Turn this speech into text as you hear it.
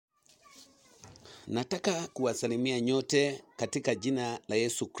Nataka kuwasalimia nyote katika jina la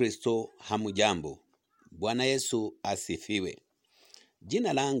Yesu Kristo. Hamujambo. Bwana Yesu asifiwe.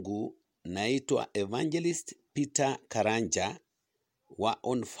 Jina langu naitwa Evangelist Karanja wa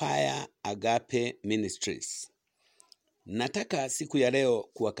Onfire Agape Ministries. Nataka siku ya leo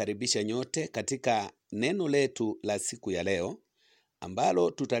kuwakaribisha nyote katika neno letu la siku ya leo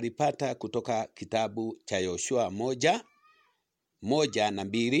ambalo tutalipata kutoka kitabu cha Yoshua 1 na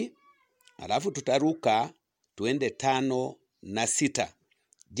 2. Alafu tutaruka tuende 5 na 6.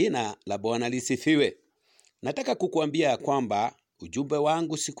 Jina la Bwana lisifiwe. Nataka kukuambia kwamba ujumbe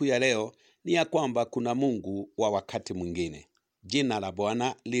wangu siku ya leo ni ya kwamba kuna Mungu wa wakati mwingine. Jina la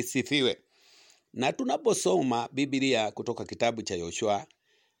Bwana lisifiwe. Na tunaposoma Biblia kutoka kitabu cha Yoshua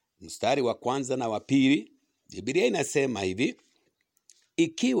mstari wa 1 na wa 2, Biblia inasema hivi: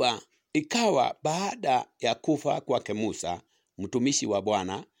 Ikawa baada ya kufa kwake Musa, mtumishi wa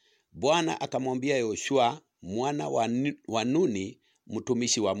Bwana, Bwana akamwambia Yoshua mwana wa Nuni,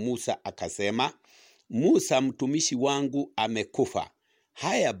 mtumishi wa Musa, akasema, Musa mtumishi wangu amekufa.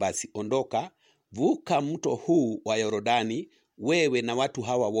 Haya basi, ondoka, vuka mto huu wa Yordani, wewe na watu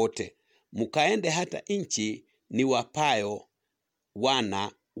hawa wote, mkaende hata nchi niwapayo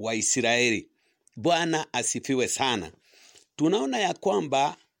wana wa Israeli. Bwana asifiwe sana. Tunaona ya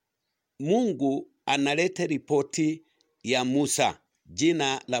kwamba Mungu analeta ripoti ya Musa.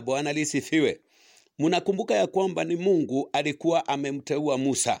 Jina la Bwana lisifiwe. Mnakumbuka ya kwamba ni Mungu alikuwa amemteua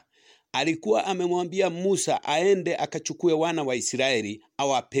Musa. Alikuwa amemwambia Musa aende akachukue wana wa Israeli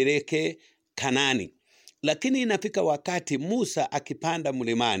awapeleke Kanani. Lakini inafika wakati Musa akipanda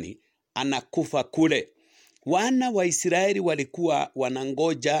mlimani anakufa kule. Wana wa Israeli walikuwa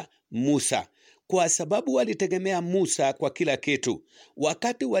wanangoja Musa kwa sababu walitegemea Musa kwa kila kitu.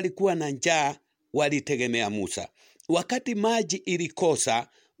 Wakati walikuwa na njaa walitegemea Musa. Wakati maji ilikosa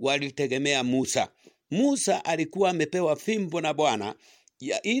walitegemea Musa. Musa alikuwa amepewa fimbo na Bwana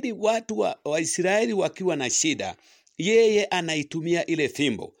ili watu wa Israeli wakiwa na shida, yeye anaitumia ile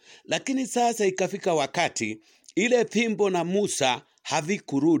fimbo. Lakini sasa ikafika wakati ile fimbo na Musa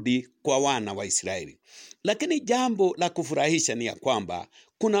havikurudi kwa wana wa Israeli. Lakini jambo la kufurahisha ni ya kwamba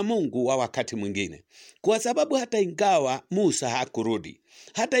kuna Mungu wa wakati mwingine. Kwa sababu hata ingawa Musa hakurudi,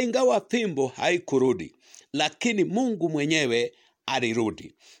 hata ingawa fimbo haikurudi, lakini Mungu mwenyewe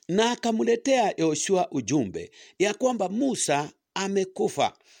alirudi na akamletea Yoshua ujumbe ya kwamba Musa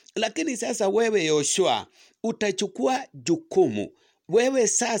amekufa. Lakini sasa wewe Yoshua utachukua jukumu. Wewe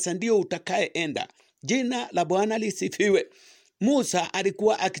sasa ndio utakayeenda. Jina la Bwana lisifiwe. Musa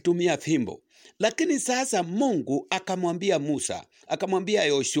alikuwa akitumia fimbo, lakini sasa Mungu akamwambia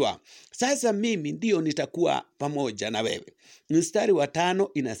Yoshua, sasa mimi ndio nitakuwa pamoja na wewe. Mstari wa 5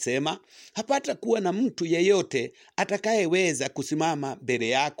 inasema, hapata kuwa na mtu yeyote atakayeweza kusimama mbele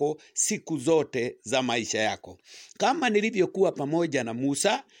yako siku zote za maisha yako. Kama nilivyokuwa pamoja na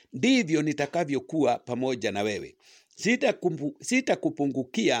Musa, ndivyo nitakavyokuwa pamoja na wewe.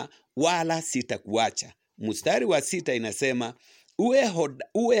 Sitakupungukia wala sitakuacha. Mstari wa 6 inasema,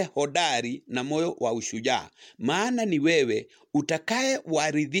 uwe hodari na moyo wa ushujaa, maana ni wewe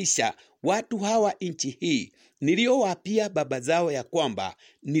utakayewaridhisha watu hawa nchi hii niliyowapia baba zao ya kwamba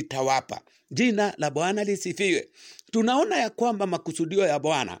nitawapa. Jina la Bwana lisifiwe. Tunaona ya kwamba makusudio ya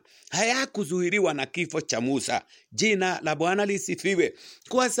Bwana hayakuzuiliwa na kifo cha Musa. Jina la Bwana lisifiwe.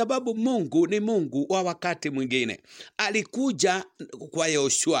 Kwa sababu Mungu ni Mungu wa wakati mwingine. Alikuja kwa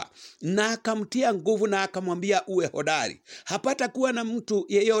Yoshua na akamtia nguvu na akamwambia uwe hodari. Hapata kuwa na mtu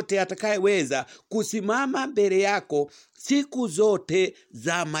yeyote atakayeweza kusimama mbele yako siku zote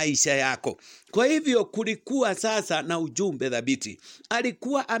za maisha yako. Kwa hivyo kulikuwa sasa na ujumbe thabiti.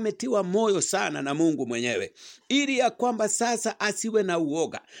 Alikuwa ametiwa moyo sana na Mungu mwenyewe ili ya kwamba sasa asiwe na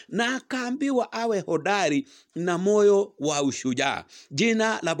uoga, na akaambiwa awe hodari na moyo wa ushujaa.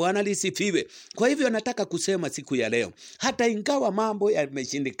 Jina la Bwana lisifiwe. Kwa hivyo nataka kusema siku ya leo, hata ingawa mambo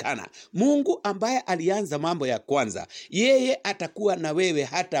yameshindikana, Mungu ambaye alianza mambo ya kwanza, yeye atakuwa na wewe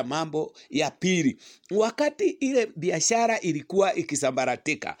hata mambo ya pili. Wakati ile biashara ilikuwa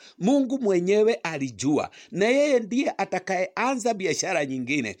ikisambaratika, Mungu mwenyewe alijua, na yeye ndiye atakayeanza biashara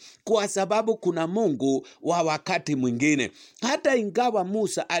nyingine, kwa sababu kuna Mungu wa wakati mwingine. Hata ingawa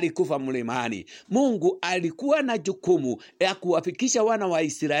Musa alikufa mlimani, Mungu alikuwa na jukumu ya kuwafikisha wana wa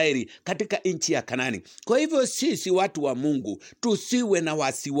Israeli katika nchi ya Kanani. Kwa hivyo sisi watu wa Mungu tusiwe na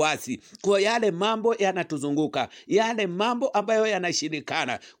wasiwasi kwa yale mambo yanatuzunguka, yale mambo ambayo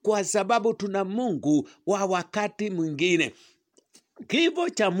yanashindikana, kwa sababu tuna Mungu wa wakati mwingine. Kifo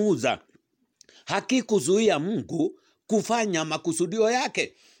cha Musa hakikuzuia Mungu kufanya makusudio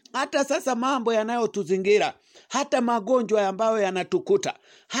yake. Hata sasa mambo yanayotuzingira, hata magonjwa ambayo yanatukuta,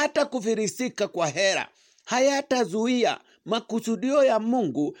 hata kufirisika kwa hera, hayatazuia makusudio ya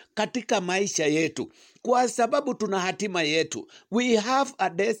Mungu katika maisha yetu, kwa sababu tuna hatima yetu. We have a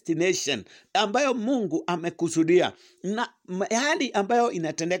destination ambayo Mungu amekusudia, na hali ambayo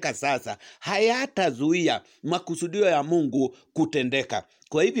inatendeka sasa hayatazuia makusudio ya Mungu kutendeka.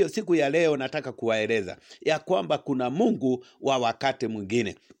 Kwa hivyo siku ya leo nataka kuwaeleza ya kwamba kuna Mungu wa wakati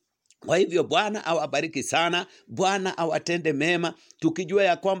mwingine. Kwa hivyo Bwana awabariki sana, Bwana awatende mema, tukijua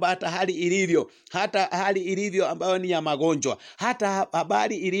ya kwamba hata hali ilivyo ambayo ni ya magonjwa, hata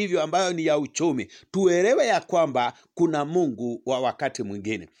habari ilivyo ambayo ni ya uchumi, tuelewe ya kwamba kuna Mungu wa wakati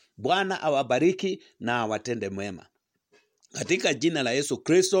mwingine. Bwana awabariki na awatende mema. Katika jina la Yesu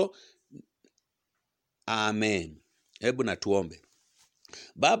Kristo, amen. Hebu na tuombe.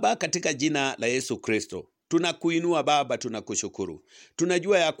 Baba, katika jina la Yesu Kristo, tunakuinua Baba, tunakushukuru.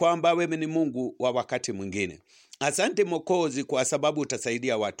 Tunajua ya kwamba wewe ni Mungu wa wakati mwingine. Asante Mwokozi kwa sababu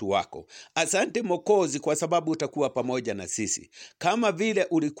utasaidia watu wako. Asante Mwokozi kwa sababu utakuwa pamoja na sisi. Kama vile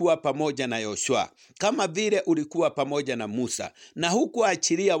ulikuwa pamoja na Yoshua, kama vile ulikuwa pamoja na Musa, na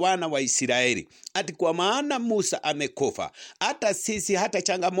hukuachilia wana wa Israeli. Ati kwa maana Musa amekufa, hata sisi, hata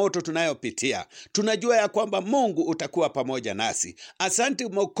changamoto tunayopitia, tunajua ya kwamba Mungu utakuwa pamoja nasi. Asante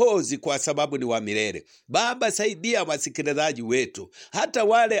Mwokozi kwa sababu ni wa milele. Baba, saidia wasikilizaji wetu, hata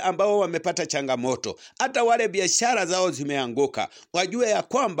wale ambao wamepata changamoto, hata wale biashara zao zimeanguka, wajue ya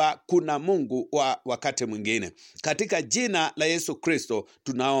kwamba kuna Mungu wa wakati mwingine. Katika jina la Yesu Kristo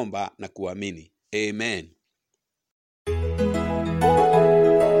tunaomba na kuamini. Amen.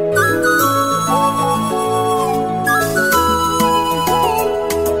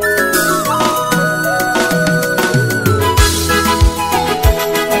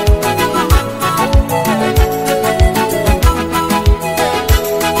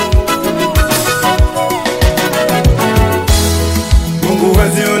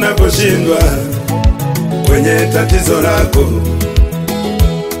 Unaposhindwa kwenye tatizo lako,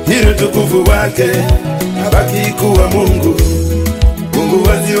 ili utukufu wake abaki kuwa Mungu. Mungu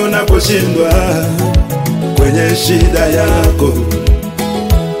wazi unaposhindwa kwenye shida yako,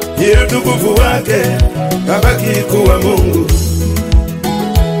 ili utukufu wake abaki kuwa Mungu.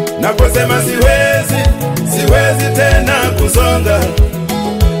 Naposema siwezi tena kusonga,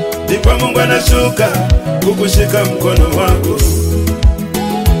 ndipo Mungu anashuka kukushika mkono wako.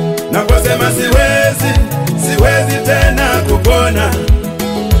 Naposema siwezi tena kupona,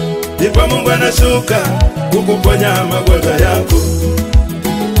 ndipo Mungu anashuka kukuponya magonjwa yako.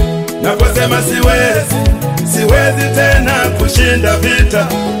 Naposema siwezi tena kushinda vita,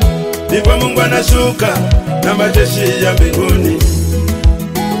 ndipo Mungu anashuka na majeshi ya mbinguni.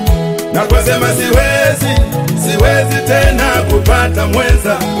 Naposema siwezi tena kupata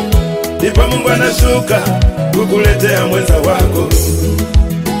mwenza, ndipo Mungu anashuka kukuletea mwenza wako.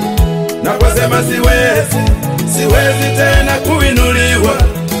 Naposema siwezi tena kuinuliwa,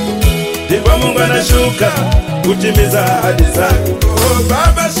 ndipo Mungu anashuka kutimiza ahadi zake. Oh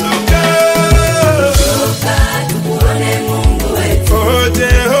Baba, shuka tukuone Mungu wetu. Oh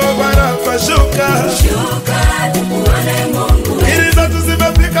Jehova Rafa, shuka tukuone Mungu wetu. Ili zetu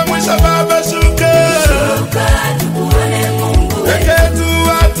zimefika mwisho Baba, shuka tukuone Mungu wetu. Eketu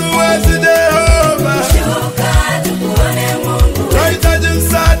watu wezi Jehova, shuka tukuone Mungu wetu. Tunahitaji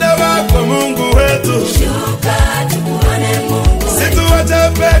msaada wako Mungu wetu, shuka tukuone Mungu wetu. Situache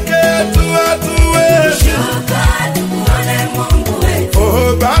peke yetu watu wetu, shuka tukuone Mungu wetu.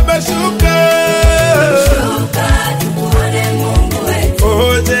 Oh Baba, shuka tukuone Mungu wetu.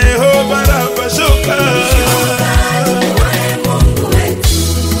 Oh Jehova Rafa, shuka tukuone Mungu wetu.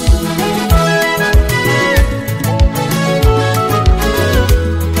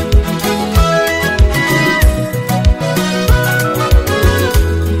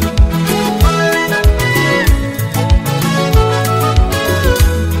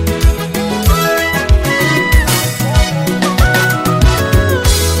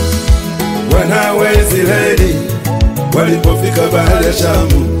 Wana wa Israeli walipofika bahari ya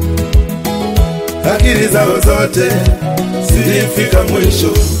Shamu, akili zao zote zilifika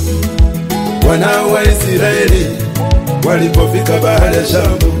mwisho. Wana wa Israeli walipofika bahari ya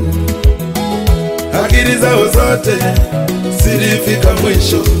Shamu, akili zao zote zilifika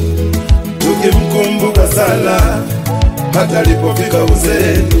mwisho. Tukimkumbuka Sara hata alipofika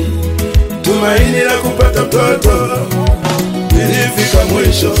uzeeni, tumaini la kupata mtoto lilifika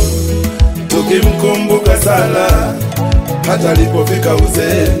mwisho. Tukimkumbuka Sara hata alipofika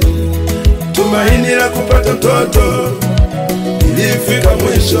uzeeni, tumaini la kupata mtoto lilifika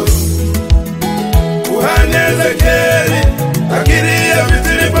mwisho. Kuhani Ezekieli akili ya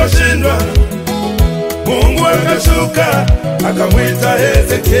vitilipo viliposhindwa, Mungu akashuka akamwita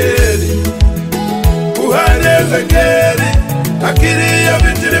Ezekieli. Kuhani Ezekieli akilia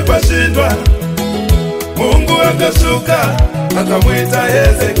viliposhindwa, Mungu akashuka akamwita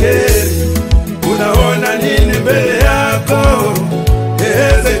Ezekieli. Unaona nini mbele yako,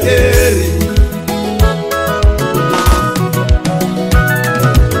 Ezekieli?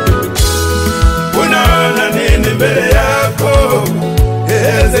 Unaona nini mbele yako,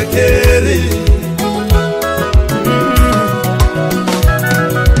 Ezekieli?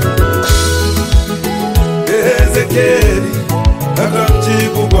 Ezekieli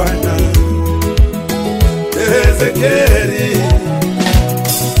akamjibu Bwana.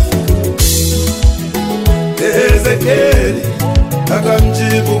 Ezekieli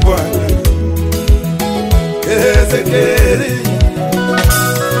akamjibu Bwana. Ezekieli,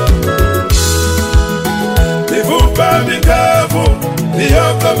 mifupa mikavu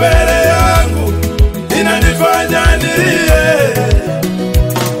iliyoko mbele yangu inanifanya nilie.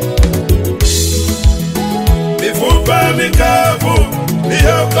 Mifupa mikavu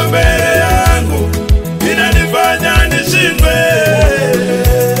iliyoko mbele yangu inanifanya nishindwe.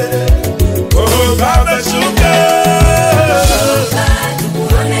 Oh Baba shuka,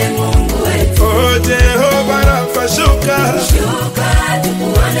 tukuone Mungu wetu. Oh Jehova Rafa shuka,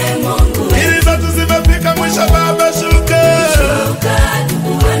 tukuone Mungu wetu. Ili zetu zimefika mwisho Baba shuka,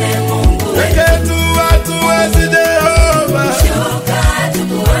 tukuone Mungu wetu. Peke tu hatuwezi Jehova,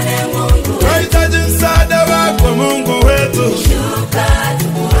 tukuone Mungu wetu. Tunahitaji msaada wako Mungu wetu,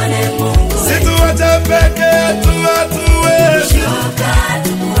 tukuone Mungu wetu. Situwache peke yetu hatuwezi,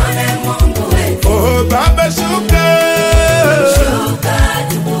 tukuone Mungu wetu. Oh Baba shuka,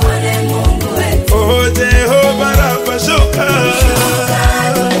 tukuone Mungu wetu. Oh Jehova Rafa shuka,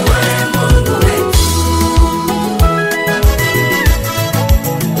 tukuone Mungu wetu.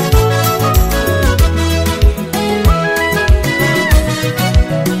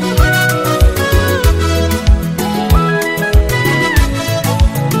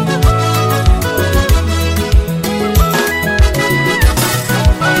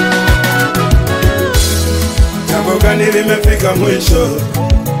 Jambo gani limefika mwisho?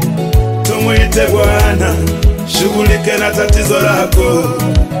 Tumuite Bwana, shughulike na tatizo lako.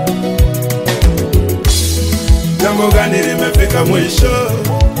 Jambo gani limefika mwisho?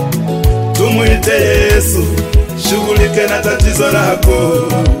 Tumuite Yesu, shughulike na tatizo lako.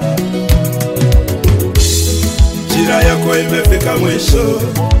 Jira yako imefika mwisho,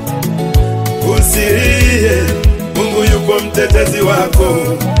 usilie, Mungu yuko mtetezi wako,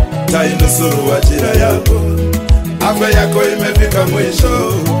 tainusuru ajira yako. Afya yako imefika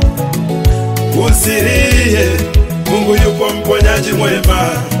mwisho, usilie, Mungu yuko mponyaji mwema,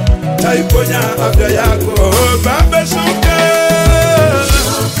 taiponya afya yako. Oh Baba shuka,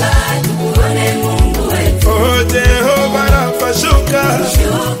 tukuone Mungu wetu. Oh Jehova Rafa shuka,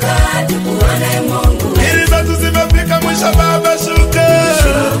 tukuone Mungu wetu. Ili zetu zimefika mwisho Baba shuka,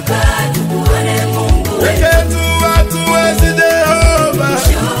 tukuone Mungu wetu. Peke yetu hatuwezi Jehova,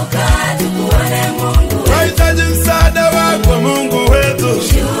 tukuone Mungu wetu. Tunahitaji msaada wako Mungu wetu,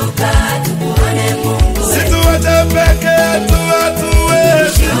 tukuone Mungu wetu. Situwache peke yetu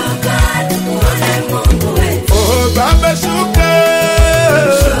hatuwezi, tukuone Mungu wetu. Oh Baba shuka,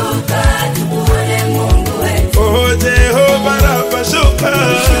 tukuone Mungu wetu. Oh Jehova Rafa shuka,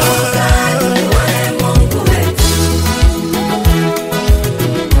 tukuone Mungu wetu.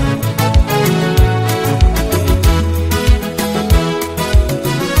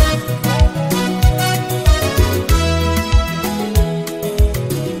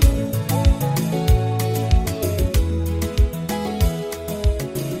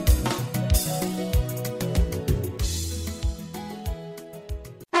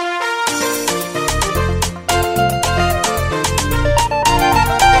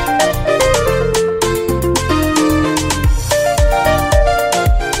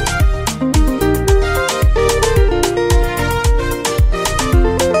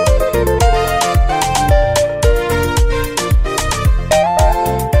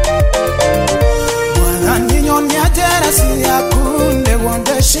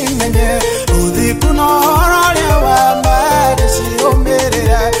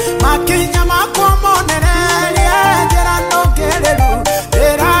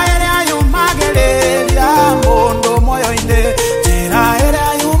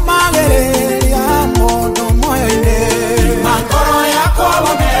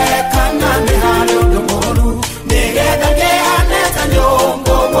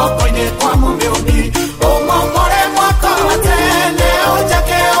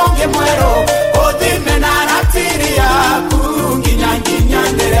 Muero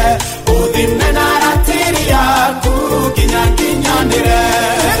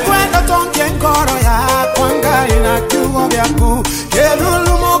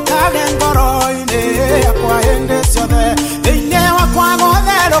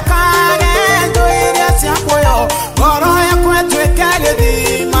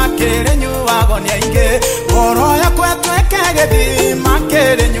gĩthima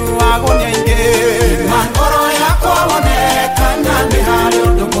kĩrĩ nyuagwo nĩ aingĩ. Ngoro yakwa wonekana nĩ harĩ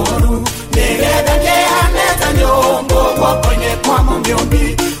ũndũ mũru, nĩgetha ngĩhane ta nyũngũ guoko-inĩ kwa mũmĩũmbi.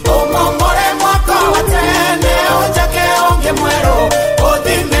 Ũmomore mwaka wa tene ũnjake ũngĩ mwerũ,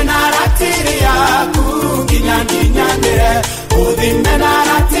 ũthime na ratiri yaku nginya nginyanĩre, ũthime na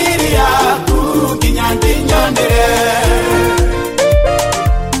ratiri yaku nginya nginyanĩre.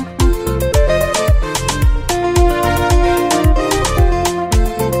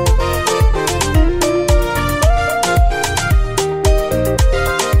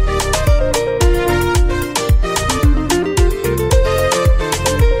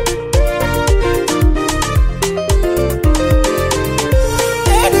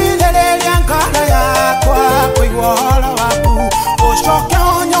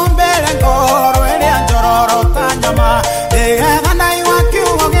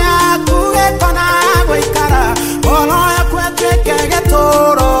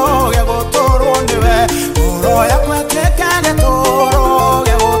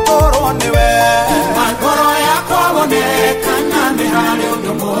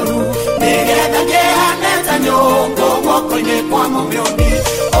 Kwa mũmĩũmbi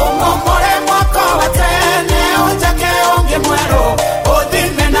ũmomore mwaka wa tene ũnjake ũngĩ mwerũ,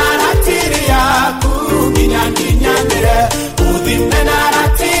 ũthime na ratiri yaku nginya nginyanĩre, ũthime na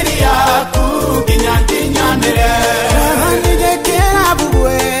ratiri yaku nginya nginyanĩre. Ndigĩkĩra mbugu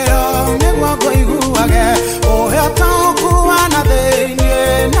ĩyo nĩguo ngũiguage, ũhota ũkuwa na thĩinĩ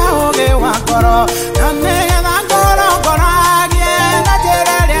na ũgĩ wa ngoro, na nĩgetha ngoro ngoragie na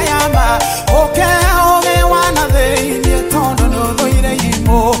njĩra ĩrĩa ya ma, ũkĩhe ũgĩ wa na thĩinĩ tondũ nĩ ũthũire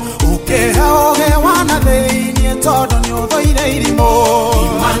irimũ, ũkĩhe ũgĩ wa na thĩinĩ tondũ nĩ ũthũire irimũ.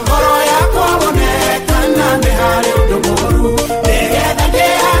 Ngoro yakwa wonekana nĩ harĩ ũndũ mũru, nĩgetha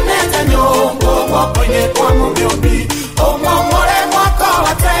ngĩhane ta nyũngũ guoko-inĩ kwa mũmĩũmbi.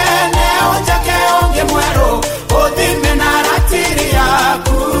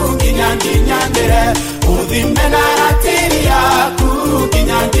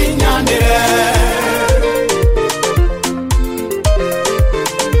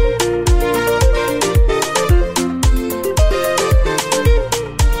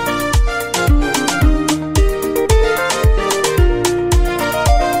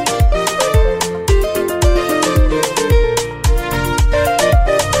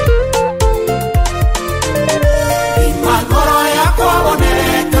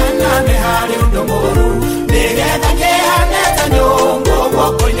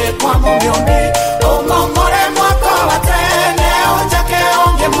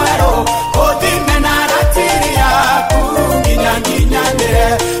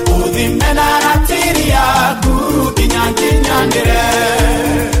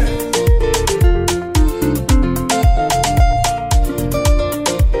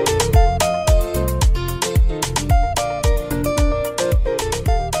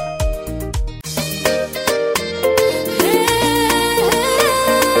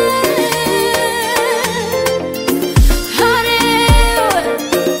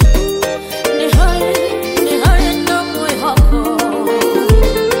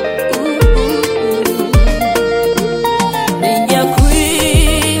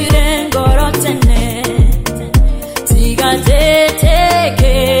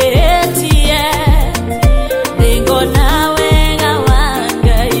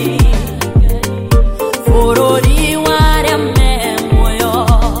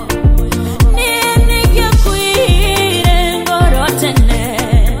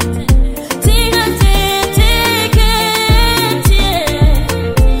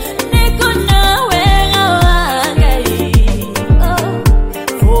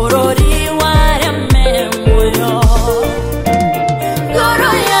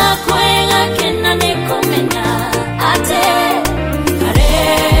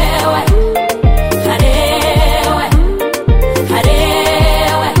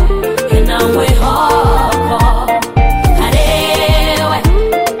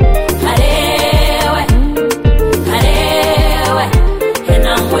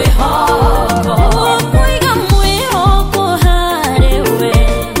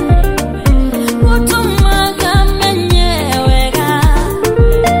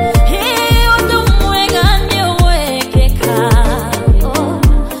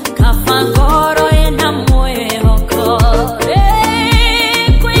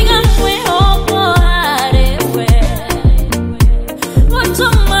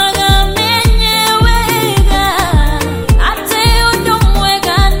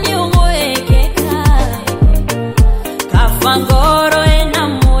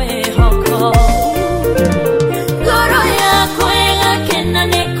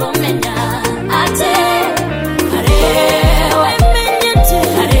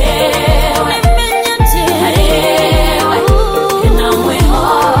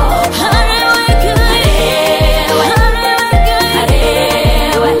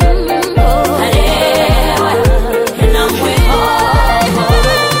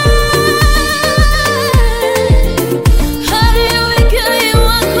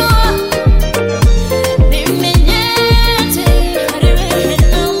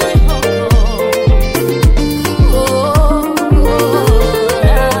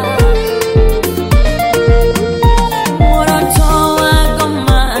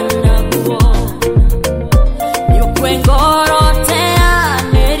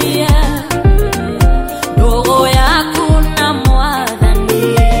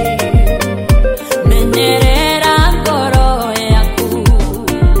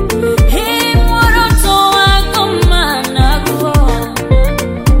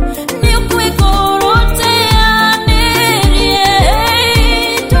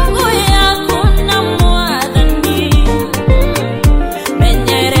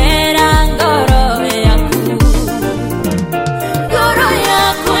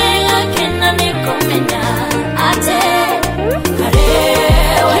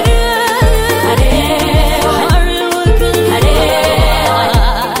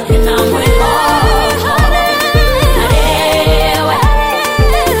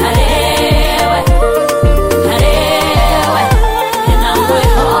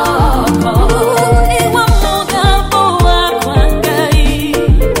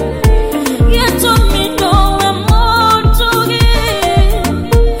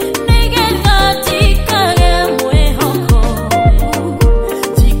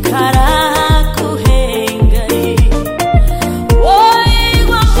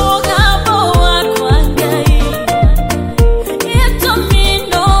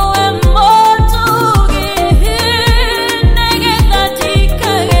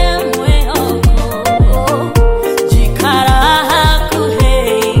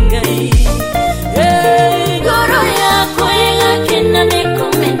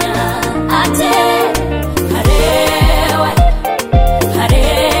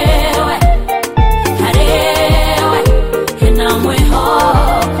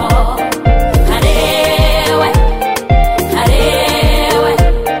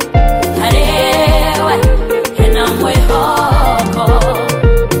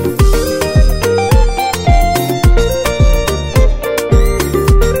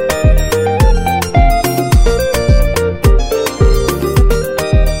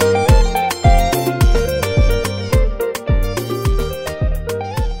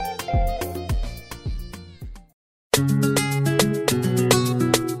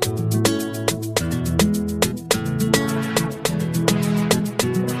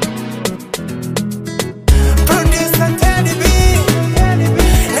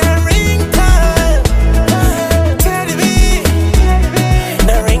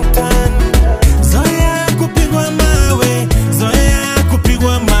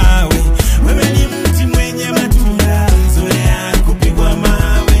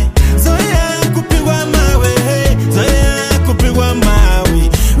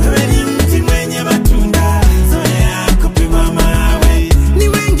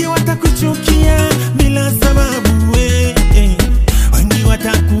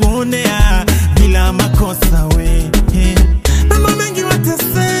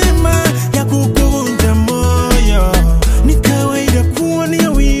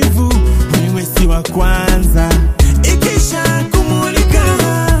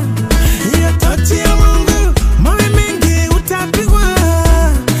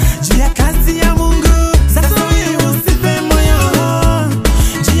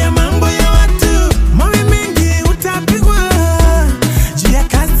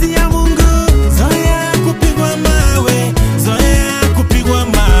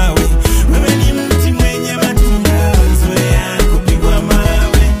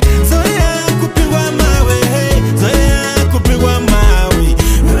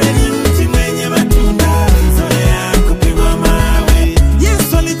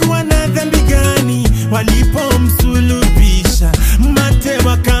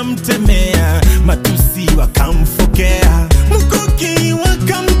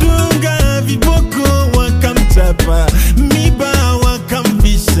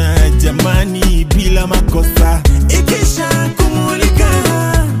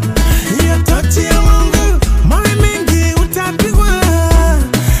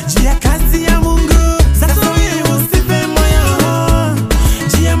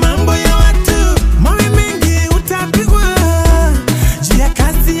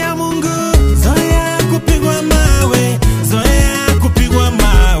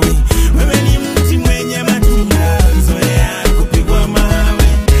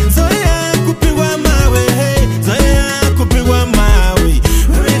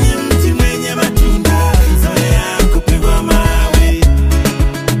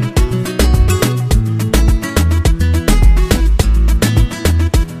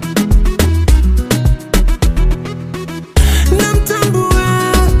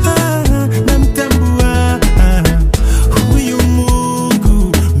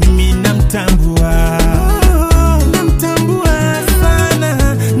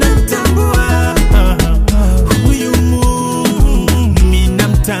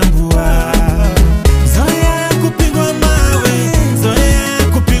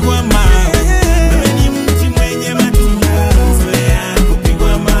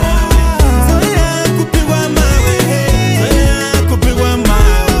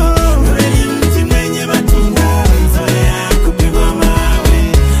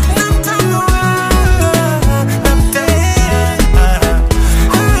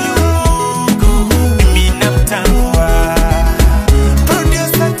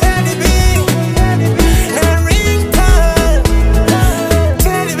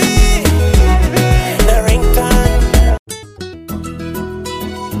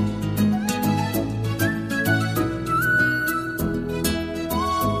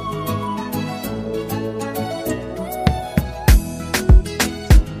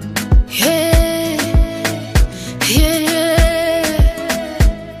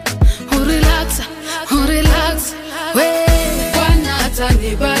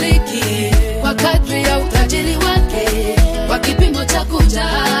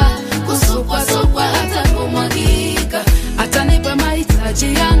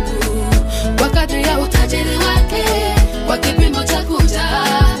 mahitaji yangu kwa kadri ya utajiri wake, kwa kipimo cha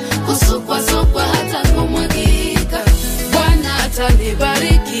kujaa, kusukwa hata kumwagika. Bwana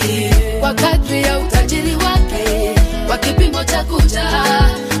atanibariki kwa kadri ya utajiri wake, kwa kipimo cha kujaa,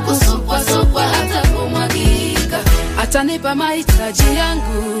 kusukwa hata kumwagika. Atanipa mahitaji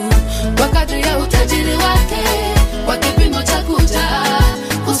yangu kwa kadri ya utajiri wake, kwa kipimo cha kujaa,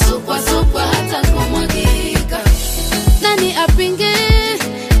 kusukwa hata kumwagika. Nani apinge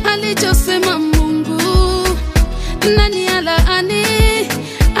alichosema Mungu? Nani alaani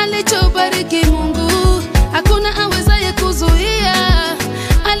alichobariki Mungu? Hakuna awezaye kuzuia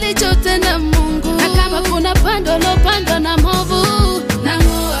alichotenda Mungu. Na kama kuna pando na movu,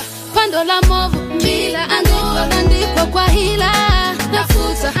 nang'oa pando la movu bila ang'oa. Andiko kwa hila,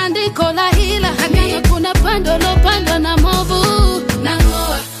 nafuta andiko la hila. Na kama kuna pando na movu,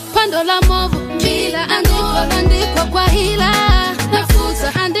 nang'oa pando la movu bila ang'oa. Andiko kwa hila,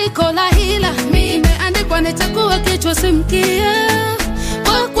 nafuta andiko la hila. Imeandikwa nitakuwa kichwa si mkia,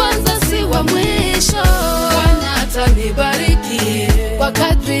 wa kwanza si wa mwisho. Bwana atanibariki kwa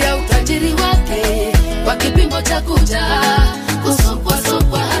kadri ya utajiri wake, kwa kipimo cha kujaa,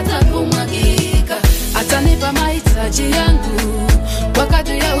 kusukwa hata kumwagika. Atanipa mahitaji yangu kwa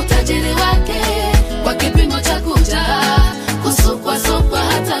kadri ya utajiri wake, kwa kipimo cha kujaa, kusukwa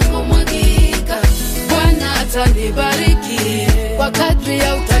hata kumwagika. Bwana atanibariki kwa kadri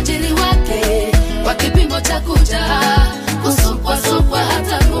ya utajiri wake, kwa kipimo cha kujaa, kusukwa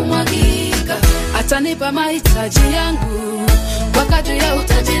hata kumwagika. Atanipa mahitaji yangu kwa kadri ya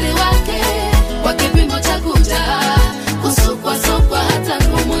utajiri wake, kwa kipimo cha kujaa, kusukwa hata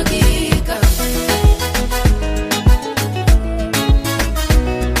kumwagika.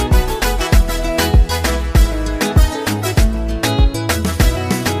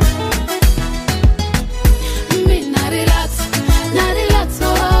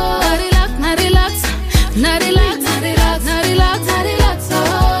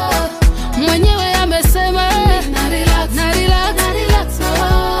 Mwenyewe amesema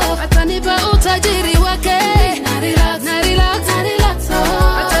atanipa utajiri wake,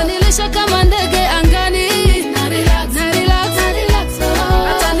 atanilisha kama ndege angani,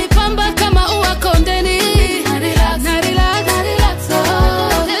 atanipamba kama ua kondeni.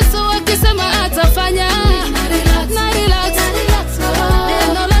 Yesu akisema atafanya,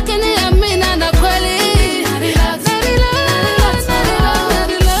 neno lake ni amina na kweli.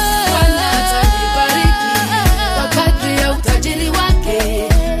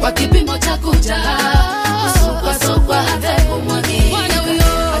 Kwa kipimo cha kujaa, kusukwa hata kumwagika.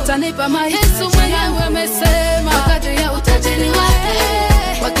 Atanipa mahitaji, mwenyewe amesema, kwa kadri ya utajiri wake,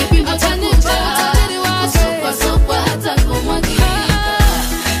 kwa kipimo cha kujaa,